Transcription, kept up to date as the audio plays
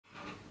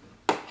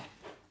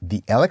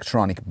The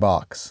electronic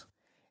box.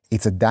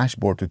 It's a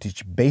dashboard to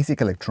teach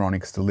basic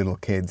electronics to little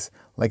kids,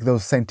 like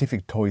those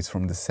scientific toys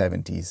from the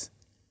 70s.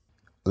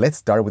 Let's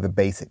start with the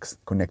basics,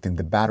 connecting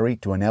the battery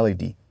to an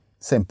LED.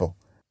 Simple.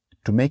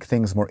 To make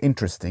things more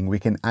interesting, we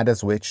can add a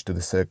switch to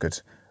the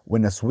circuit.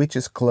 When a switch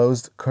is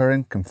closed,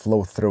 current can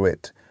flow through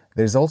it.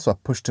 There's also a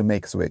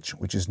push-to-make switch,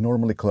 which is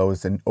normally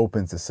closed and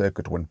opens the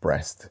circuit when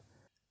pressed.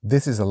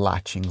 This is a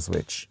latching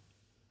switch.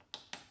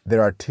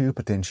 There are two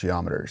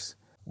potentiometers.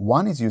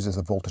 One is used as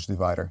a voltage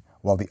divider,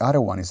 while the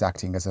other one is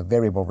acting as a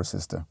variable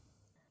resistor.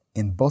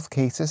 In both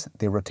cases,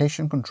 their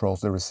rotation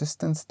controls the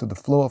resistance to the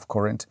flow of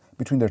current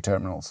between their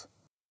terminals.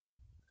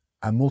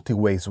 A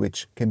multi-way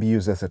switch can be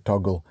used as a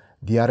toggle.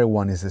 The other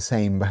one is the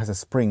same but has a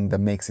spring that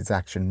makes its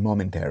action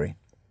momentary.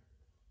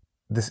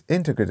 This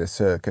integrated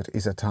circuit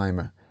is a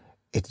timer.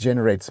 It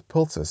generates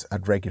pulses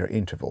at regular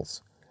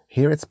intervals.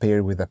 Here it's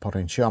paired with a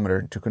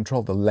potentiometer to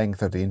control the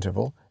length of the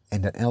interval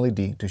and an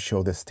LED to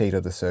show the state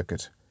of the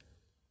circuit.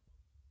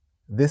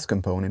 This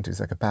component is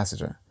a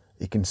capacitor.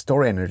 It can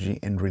store energy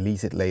and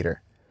release it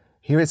later.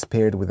 Here it's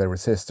paired with a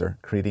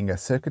resistor, creating a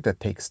circuit that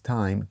takes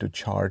time to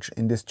charge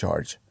and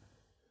discharge.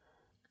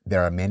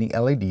 There are many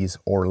LEDs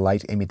or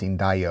light-emitting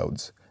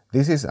diodes.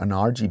 This is an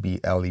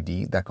RGB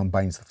LED that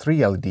combines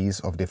three LEDs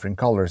of different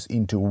colors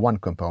into one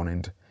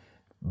component.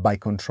 By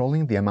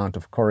controlling the amount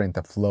of current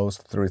that flows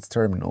through its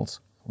terminals,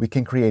 we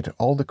can create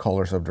all the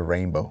colors of the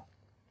rainbow.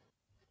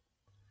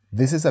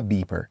 This is a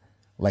beeper.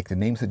 Like the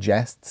name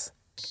suggests,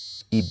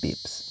 it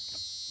beeps.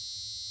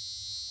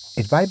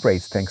 It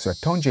vibrates thanks to a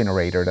tone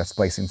generator that's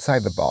placed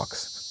inside the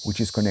box,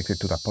 which is connected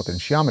to the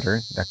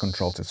potentiometer that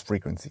controls its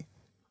frequency.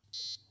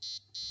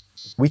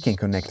 We can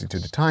connect it to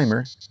the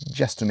timer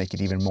just to make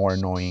it even more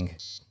annoying.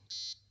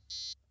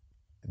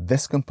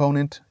 This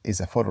component is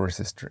a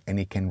photoresistor and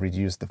it can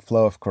reduce the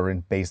flow of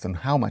current based on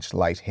how much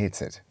light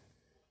hits it.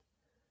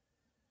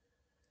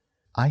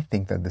 I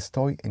think that this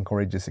toy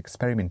encourages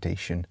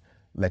experimentation,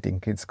 letting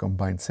kids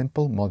combine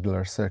simple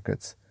modular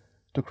circuits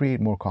to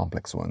create more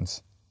complex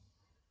ones.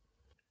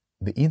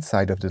 The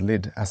inside of the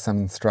lid has some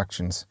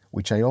instructions,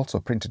 which I also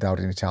printed out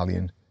in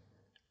Italian.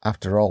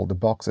 After all, the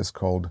box is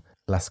called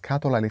La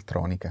Scatola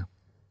Elettronica.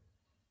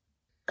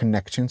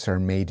 Connections are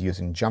made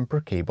using jumper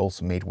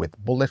cables made with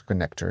bullet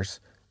connectors,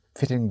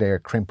 fitting their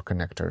crimp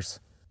connectors.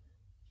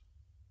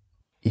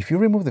 If you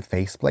remove the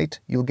faceplate,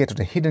 you'll get to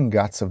the hidden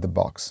guts of the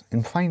box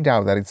and find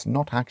out that it's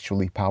not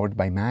actually powered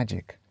by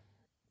magic.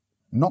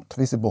 Not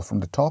visible from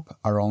the top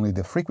are only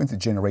the frequency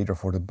generator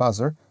for the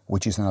buzzer,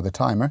 which is another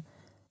timer,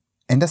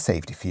 and a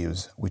safety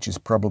fuse, which is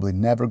probably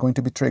never going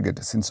to be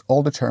triggered since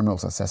all the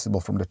terminals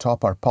accessible from the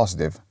top are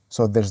positive,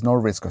 so there's no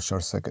risk of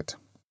short circuit.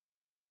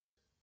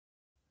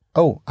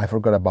 Oh, I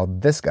forgot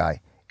about this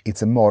guy.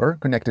 It's a motor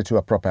connected to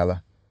a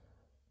propeller.